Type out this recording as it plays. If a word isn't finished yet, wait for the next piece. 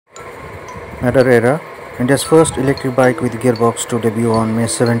Matter AERA, India's first electric bike with gearbox to debut on May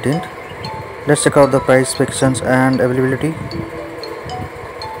 17th. Let's check out the price, specifications and availability.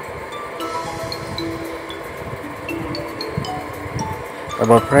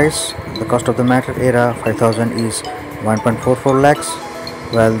 About price, the cost of the Matter AERA 5000 is 1.44 lakhs,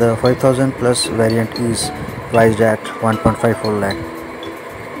 while the 5000 plus variant is priced at 1.54 lakh.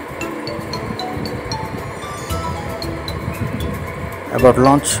 About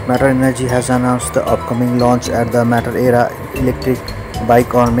launch, Matter Energy has announced the upcoming launch at the Matter AERA electric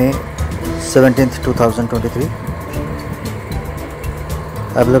bike on May 17th, 2023.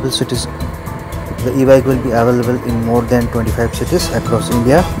 Available cities. The e-bike will be available in more than 25 cities across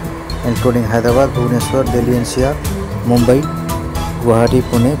India, including Hyderabad, Bhubaneswar, Delhi NCR, Mumbai, Guwahati,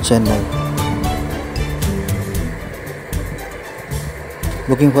 Pune, Chennai.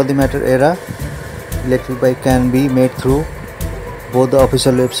 Booking for the Matter AERA electric bike can be made through both the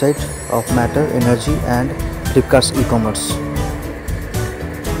official website of Matter Energy and Flipkart's e-commerce.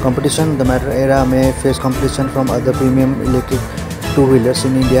 Competition. The Matter AERA may face competition from other premium electric two-wheelers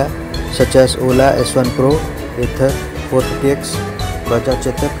in India such as Ola S1 Pro, Ather 450X, Bajaj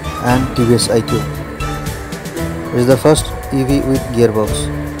Chetak and TVS iQ. It is the first EV with gearbox.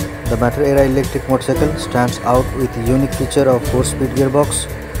 The Matter AERA electric motorcycle stands out with a unique feature of 4-speed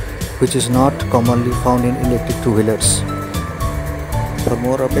gearbox, which is not commonly found in electric two-wheelers. For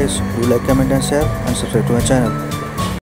more updates, do like, comment and share and subscribe to my channel.